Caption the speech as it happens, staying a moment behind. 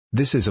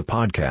This is a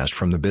podcast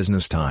from the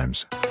Business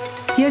Times.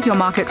 Here's your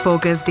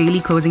market-focused daily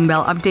closing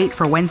bell update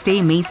for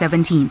Wednesday, May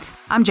 17th.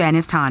 I'm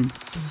Janice Tan.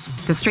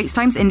 The Straits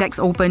Times Index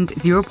opened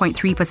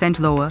 0.3%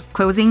 lower,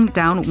 closing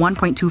down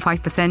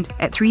 1.25%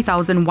 at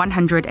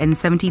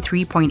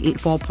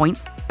 3,173.84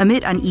 points,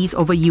 amid unease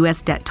over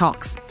US debt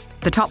talks.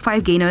 The top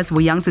five gainers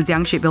were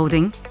Yangzijiang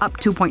Shipbuilding, up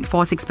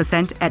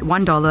 2.46% at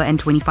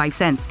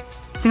 $1.25.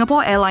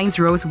 Singapore Airlines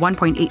rose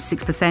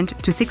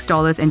 1.86% to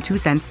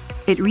 $6.02.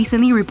 It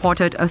recently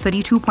reported a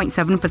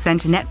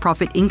 32.7% net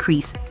profit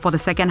increase for the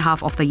second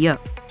half of the year.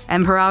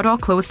 Emperador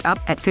closed up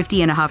at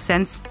 50.5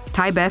 cents,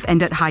 Thai Bev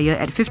ended higher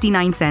at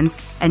 59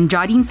 cents, and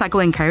Jardine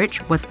Cycle &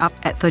 Carriage was up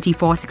at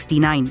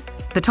 34.69.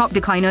 The top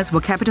decliners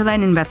were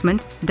CapitaLand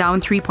Investment,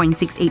 down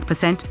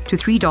 3.68% to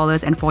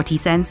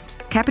 $3.40.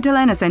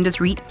 CapitaLand Ascendas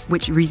REIT,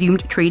 which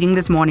resumed trading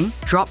this morning,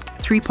 dropped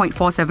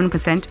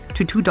 3.47%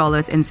 to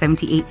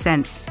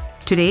 $2.78.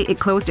 Today, it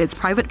closed its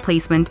private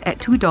placement at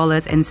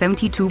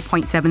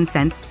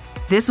 $2.72.7.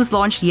 This was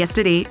launched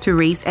yesterday to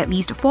raise at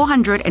least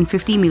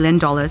 $450 million,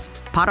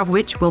 part of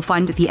which will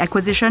fund the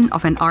acquisition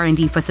of an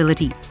R&D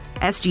facility.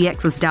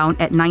 SGX was down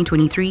at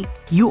 923,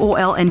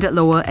 UOL ended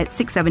lower at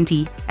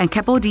 670, and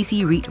Keppel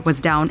DC REIT was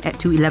down at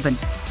 211.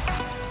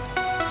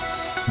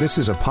 This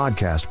is a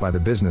podcast by the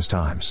Business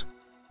Times.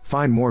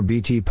 Find more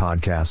BT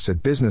podcasts at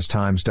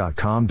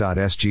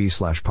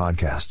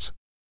businesstimes.com.sg/podcasts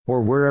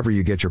or wherever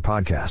you get your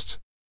podcasts.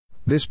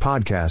 This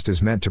podcast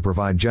is meant to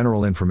provide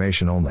general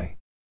information only.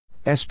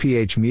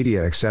 SPH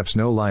Media accepts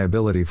no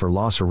liability for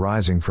loss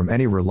arising from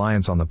any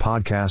reliance on the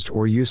podcast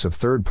or use of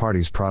third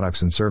parties'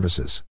 products and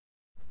services.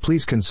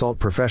 Please consult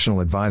professional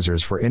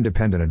advisors for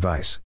independent advice.